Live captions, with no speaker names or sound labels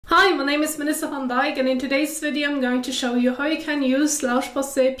Hi, my name is Melissa van Dijk, and in today's video I'm going to show you how you can use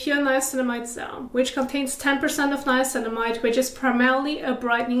Roche-Posay Pure Niacinamide Serum, which contains 10% of niacinamide, which is primarily a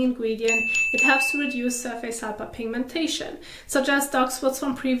brightening ingredient. It helps to reduce surface hyperpigmentation, such as dark spots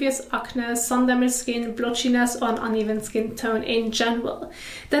from previous acne, sun-damaged skin, blotchiness, or an uneven skin tone in general.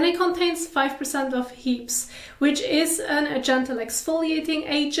 Then it contains 5% of HEEPs, which is a gentle exfoliating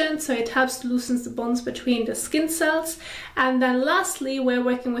agent, so it helps to loosen the bonds between the skin cells. And then lastly, we're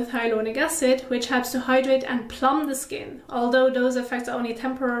working with hyaluronic acid, which helps to hydrate and plump the skin, although those effects are only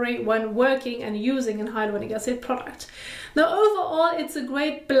temporary when working and using a hyaluronic acid product. Now overall, it's a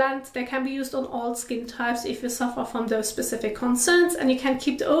great blend that can be used on all skin types if you suffer from those specific concerns, and you can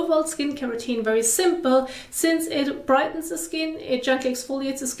keep the overall skincare routine very simple since it brightens the skin, it gently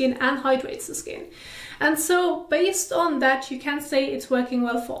exfoliates the skin and hydrates the skin. And so based on that, you can say it's working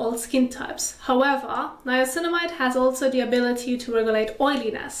well for all skin types. However, niacinamide has also the ability to regulate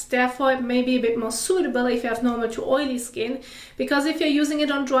oiliness. Therefore, it may be a bit more suitable if you have normal to oily skin, because if you're using it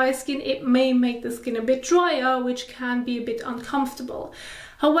on dry skin, it may make the skin a bit drier, which can be a bit uncomfortable.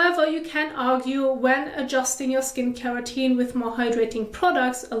 However, you can argue when adjusting your skincare routine with more hydrating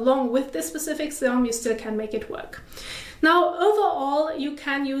products along with this specific serum, you still can make it work. Now, overall, you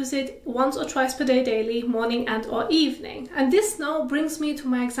can use it once or twice per day daily, morning and or evening. And this now brings me to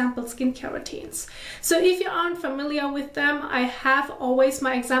my example skincare routines. So if you aren't familiar with them, I have always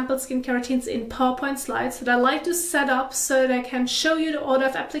my example skincare routines in PowerPoint slides that I like to set up so that I can show you the order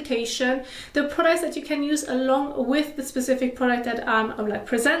of application, the products that you can use along with the specific product that I'm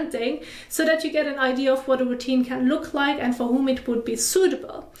presenting, so that you get an idea of what a routine can look like and for whom it would be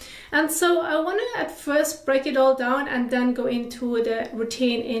suitable. And so I want to at first break it all down and then go into the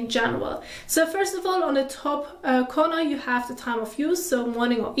routine in general. So first of all, on the top corner, you have the time of use, so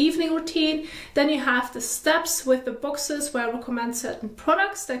morning or evening routine. Then you have the steps with the boxes where I recommend certain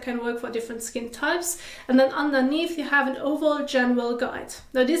products that can work for different skin types. And then underneath, you have an overall general guide.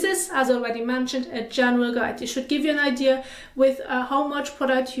 Now this is, as already mentioned, a general guide. It should give you an idea with how much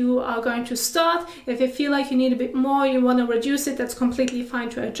product you are going to start. If you feel like you need a bit more, you want to reduce it, that's completely fine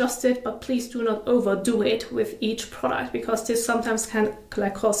to adjust it, but please do not overdo it with each product because this sometimes can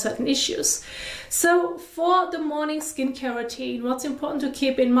cause certain issues. So for the morning skincare routine, what's important to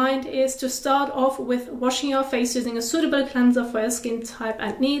keep in mind is to start off with washing your face using a suitable cleanser for your skin type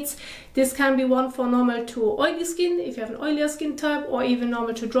and needs. This can be one for normal to oily skin if you have an oilier skin type, or even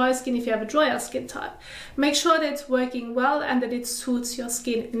normal to dry skin if you have a drier skin type. Make sure that it's working well and that it suits your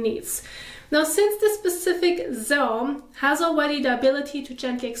skin needs. Now, since this specific serum has already the ability to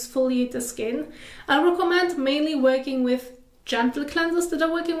gently exfoliate the skin, I recommend mainly working with gentle cleansers that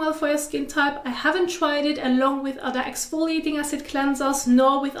are working well for your skin type. I haven't tried it along with other exfoliating acid cleansers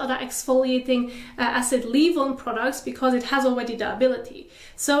nor with other exfoliating acid leave-on products because it has already the ability.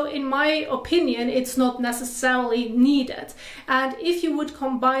 So in my opinion, it's not necessarily needed. And if you would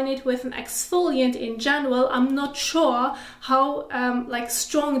combine it with an exfoliant in general, I'm not sure how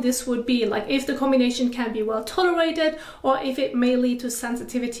strong this would be, like if the combination can be well tolerated or if it may lead to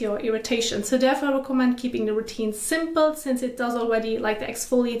sensitivity or irritation. So therefore I recommend keeping the routine simple since it does already the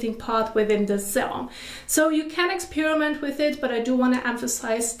exfoliating part within the serum. So you can experiment with it, but I do want to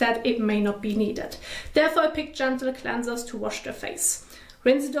emphasize that it may not be needed. Therefore I picked gentle cleansers to wash the face.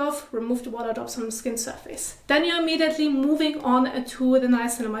 Rinse it off, remove the water drops from the skin surface. Then you're immediately moving on to the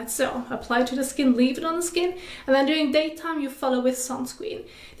niacinamide serum. Apply to the skin, leave it on the skin, and then during daytime you follow with sunscreen.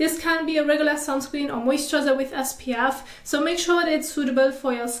 This can be a regular sunscreen or moisturizer with SPF, so make sure that it's suitable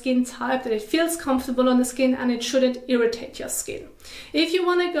for your skin type, that it feels comfortable on the skin and it shouldn't irritate your skin. If you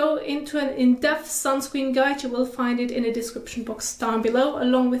want to go into an in-depth sunscreen guide, you will find it in the description box down below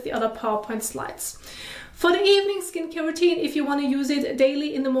along with the other PowerPoint slides. For the evening skincare routine, if you want to use it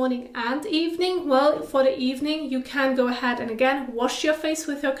daily in the morning and evening, well, for the evening, you can go ahead and again, wash your face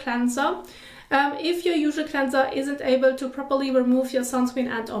with your cleanser. If your usual cleanser isn't able to properly remove your sunscreen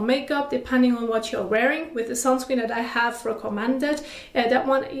and or makeup, depending on what you're wearing, with the sunscreen that I have recommended, that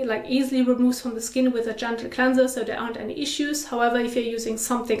one easily removes from the skin with a gentle cleanser, so there aren't any issues. However, if you're using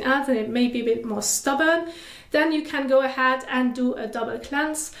something else and it may be a bit more stubborn, then you can go ahead and do a double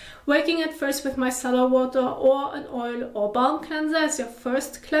cleanse, working at first with micellar water or an oil or balm cleanser as your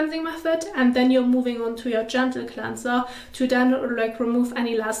first cleansing method, and then you're moving on to your gentle cleanser to then remove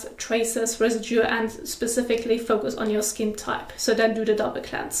any last traces, residue, and specifically focus on your skin type. So then do the double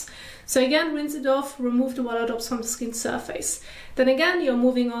cleanse. So again, rinse it off, remove the water drops from the skin surface. Then again, you're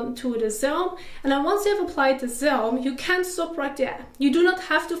moving on to the serum. And then once you have applied the serum, you can stop right there. You do not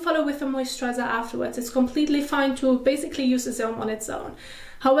have to follow with a moisturizer afterwards. It's completely fine to basically use the serum on its own.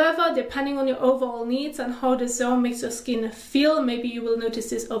 However, depending on your overall needs and how the serum makes your skin feel, maybe you will notice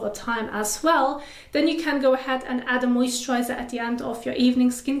this over time as well, then you can go ahead and add a moisturizer at the end of your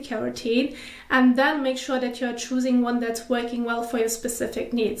evening skincare routine, and then make sure that you're choosing one that's working well for your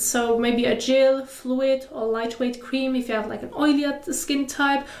specific needs. So maybe a gel, fluid, or lightweight cream if you have like an oilier skin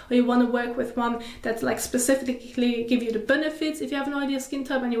type, or you want to work with one that like specifically give you the benefits if you have an oilier skin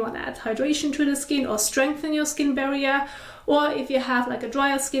type and you want to add hydration to the skin or strengthen your skin barrier. Or if you have like a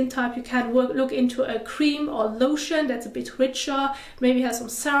drier skin type, you can look into a cream or lotion that's a bit richer, maybe has some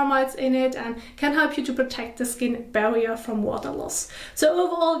ceramides in it and can help you to protect the skin barrier from water loss. So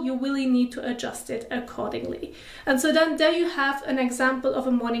overall, you really need to adjust it accordingly. And so then there you have an example of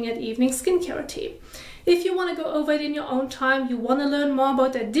a morning and evening skincare routine. If you want to go over it in your own time, you want to learn more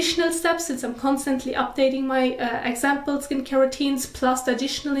about the additional steps, since I'm constantly updating my example skincare routines, plus the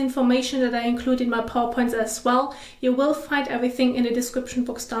additional information that I include in my PowerPoints as well, you will find everything in the description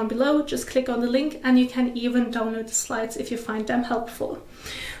box down below. Just click on the link and you can even download the slides if you find them helpful.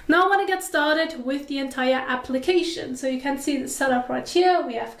 Now I want to get started with the entire application. So you can see the setup right here.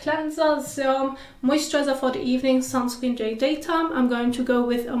 We have cleanser, serum, moisturizer for the evening, sunscreen during daytime. I'm going to go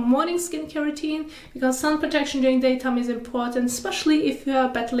with a morning skincare routine because sun protection during daytime is important, especially if you are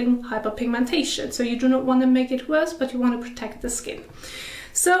battling hyperpigmentation. So you do not want to make it worse, but you want to protect the skin.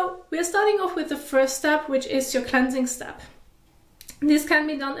 So we are starting off with the first step, which is your cleansing step. This can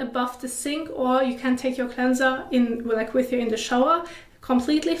be done above the sink, or you can take your cleanser in with you in the shower.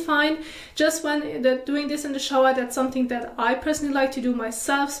 Completely fine. Just when doing this in the shower, that's something that I personally like to do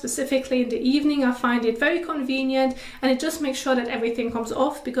myself, specifically in the evening. I find it very convenient and it just makes sure that everything comes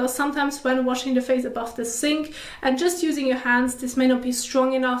off, because sometimes when washing the face above the sink and just using your hands, this may not be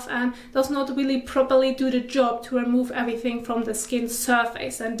strong enough and does not really properly do the job to remove everything from the skin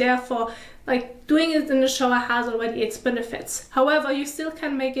surface, and therefore like doing it in the shower has already its benefits. However, you still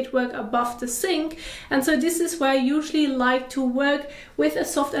can make it work above the sink, and so this is where I usually like to work with a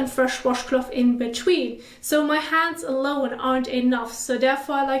soft and fresh washcloth in between. So my hands alone aren't enough, so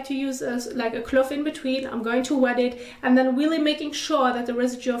therefore I like to use a cloth in between. I'm going to wet it and then really making sure that the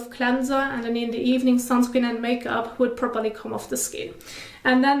residue of cleanser and then in the evening sunscreen and makeup would properly come off the skin.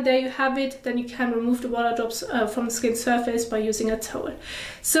 And then there you have it. Then you can remove the water drops from the skin surface by using a towel.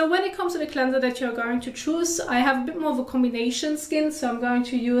 So when it comes to the cleanser that you're going to choose, I have a bit more of a combination skin, so I'm going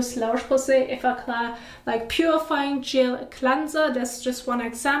to use Roche-Posay Effaclar like Purifying Gel Cleanser. That's just one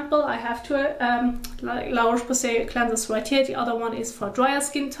example. I have two Roche-Posay cleansers right here. The other one is for drier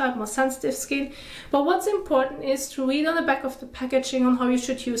skin type, more sensitive skin. But what's important is to read on the back of the packaging on how you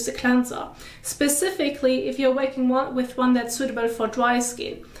should use the cleanser. Specifically, if you're working with one that's suitable for dry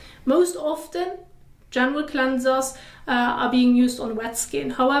skin. Most often, general cleansers are being used on wet skin.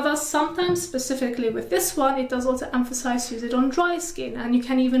 However, sometimes, specifically with this one, it does also emphasize use it on dry skin, and you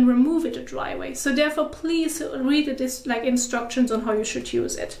can even remove it a dry way. So therefore, please read the instructions on how you should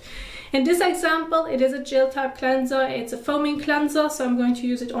use it. In this example, it is a gel type cleanser. It's a foaming cleanser, so I'm going to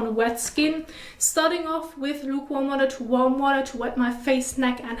use it on wet skin. Starting off with lukewarm water to warm water to wet my face,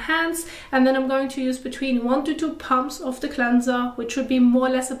 neck and hands, and then I'm going to use between 1 to 2 pumps of the cleanser, which should be more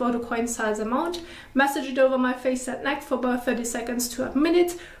or less about a coin size amount. Massage it over my face and neck for about 30 seconds to a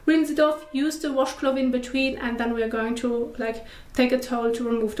minute. Rinse it off, use the washcloth in between, and then we're going to take a towel to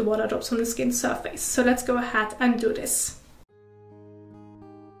remove the water drops on the skin surface. So let's go ahead and do this.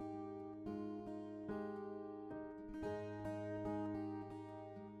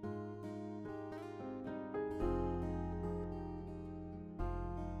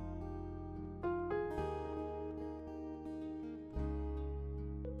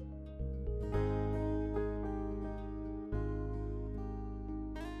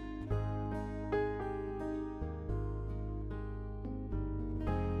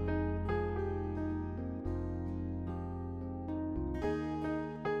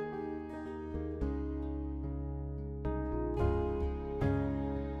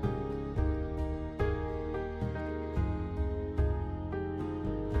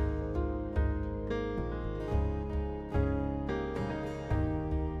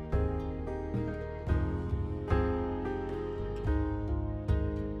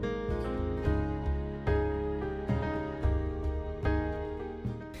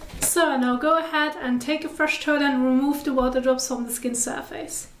 So now go ahead and take a fresh towel and remove the water drops from the skin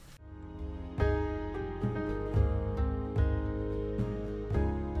surface.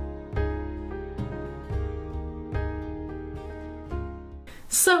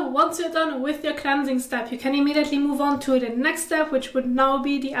 So once you're done with your cleansing step, you can immediately move on to the next step, which would now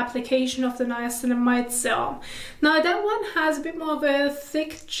be the application of the niacinamide serum. Now that one has a bit more of a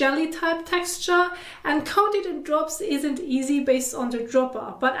thick jelly type texture, and counting in drops isn't easy based on the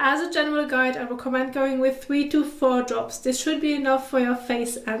dropper, but as a general guide I recommend going with 3 to 4 drops. This should be enough for your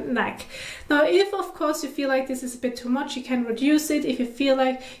face and neck. Now if of course you feel like this is a bit too much, you can reduce it. If you feel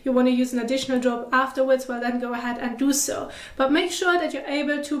like you want to use an additional drop afterwards, well then go ahead and do so. But make sure that you're able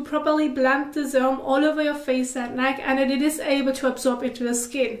to properly blend the serum all over your face and neck, and that it is able to absorb into the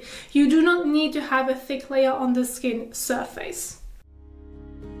skin. You do not need to have a thick layer on the skin surface.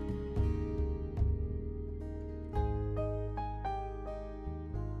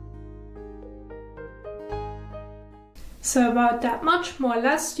 So about that much, more or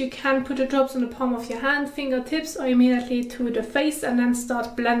less. You can put the drops on the palm of your hand, fingertips, or immediately to the face and then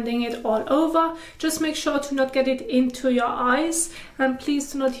start blending it all over. Just make sure to not get it into your eyes, and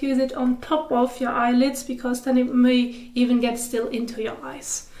please do not use it on top of your eyelids because then it may even get still into your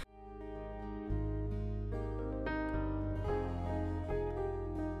eyes.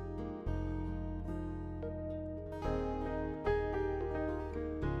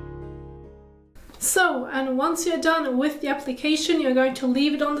 So, and once you're done with the application, you're going to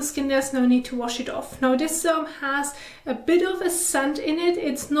leave it on the skin. There's no need to wash it off. Now this serum has a bit of a scent in it.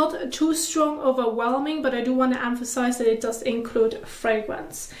 It's not too strong, overwhelming, but I do want to emphasize that it does include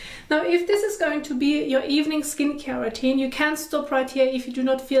fragrance. Now if this is going to be your evening skincare routine, you can stop right here if you do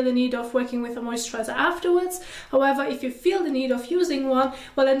not feel the need of working with a moisturizer afterwards. However, if you feel the need of using one,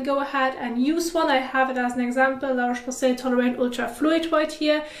 well then go ahead and use one. I have it as an example, Roche-Posay Tolerant Ultra Fluid right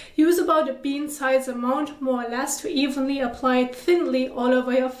here. Use about a bean size amount, more or less, to evenly apply it thinly all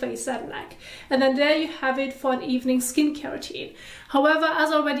over your face and neck. And then there you have it for an evening skincare routine. However,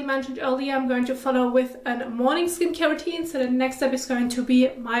 as already mentioned earlier, I'm going to follow with a morning skincare routine, so the next step is going to be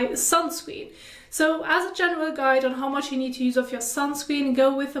my sunscreen. So as a general guide on how much you need to use of your sunscreen,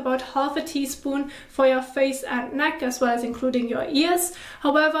 go with about half a teaspoon for your face and neck, as well as including your ears.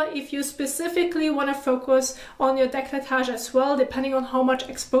 However, if you specifically want to focus on your décolletage as well, depending on how much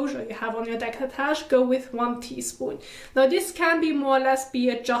exposure you have on your décolletage, go with 1 teaspoon. Now this can be more or less be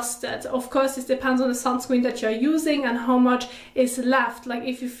adjusted. Of course, this depends on the sunscreen that you're using and how much is left. Like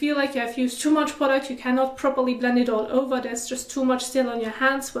if you feel like you have used too much product, you cannot properly blend it all over, there's just too much still on your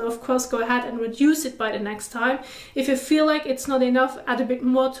hands, well of course go ahead and reduce it by the next time. If you feel like it's not enough, add a bit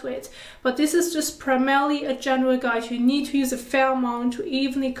more to it. But this is just primarily a general guide. You need to use a fair amount to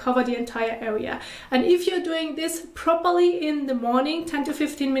evenly cover the entire area. And if you're doing this properly in the morning, 10 to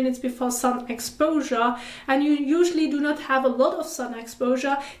 15 minutes before sun exposure, and you usually do not have a lot of sun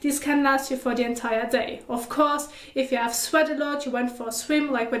exposure, this can last you for the entire day. Of course, if you have sweat a lot, you went for a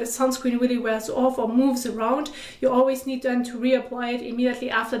swim, like where the sunscreen really wears off or moves around, you always need then to reapply it immediately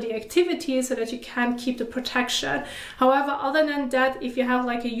after the activity so that you can keep the protection. However, other than that, if you have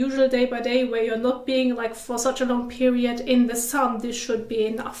like a usual day by day where you're not being like for such a long period in the sun, this should be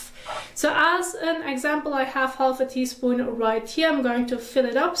enough. So as an example, I have half a teaspoon right here. I'm going to fill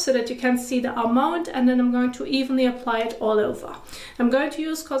it up so that you can see the amount, and then I'm going to evenly apply it all over. I'm going to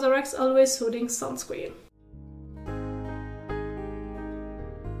use COSRX Aloe Soothing Sunscreen.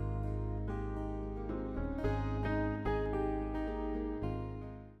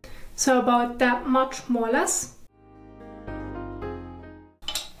 So about that much, more or less.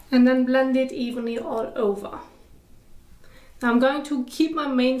 And then blend it evenly all over. Now I'm going to keep my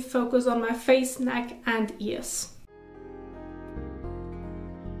main focus on my face, neck and ears.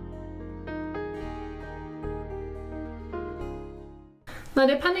 Now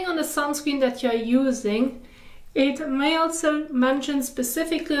depending on the sunscreen that you're using, it may also mention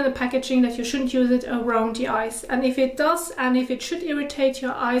specifically in the packaging that you shouldn't use it around the eyes. And if it does, and if it should irritate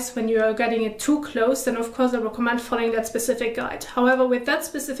your eyes when you are getting it too close, then of course I recommend following that specific guide. However, with that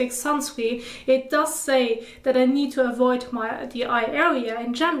specific sunscreen, it does say that I need to avoid the eye area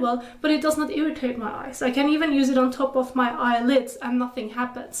in general, but it does not irritate my eyes. I can even use it on top of my eyelids and nothing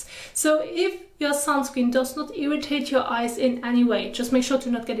happens. So if your sunscreen does not irritate your eyes in any way, just make sure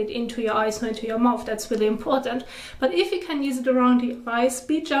to not get it into your eyes or into your mouth. That's really important. But if you can use it around the eyes,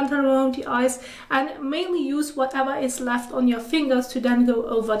 be gentle around the eyes, and mainly use whatever is left on your fingers to then go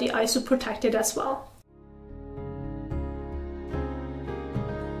over the eyes to protect it as well.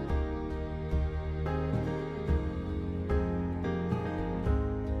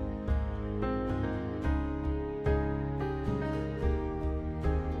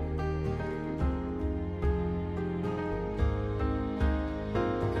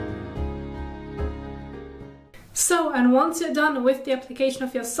 So, and once you're done with the application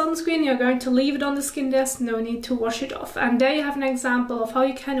of your sunscreen, you're going to leave it on the skin. There's no need to wash it off. And there you have an example of how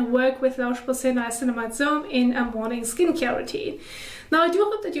you can work with Roche-Posay Niacinamide Serum in a morning skincare routine. Now, I do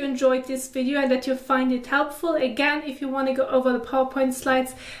hope that you enjoyed this video and that you find it helpful. Again, if you want to go over the PowerPoint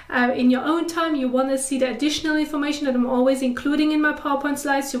slides in your own time, you want to see the additional information that I'm always including in my PowerPoint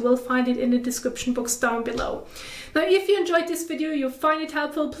slides, you will find it in the description box down below. Now, if you enjoyed this video, you find it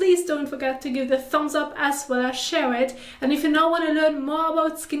helpful, please don't forget to give it a thumbs up as well as share it. And if you now want to learn more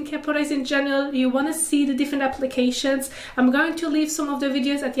about skincare products in general, you want to see the different applications, I'm going to leave some of the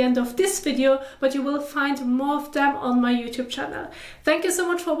videos at the end of this video, but you will find more of them on my YouTube channel. Thank you so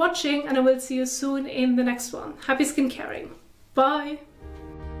much for watching, and I will see you soon in the next one. Happy skincaring. Bye!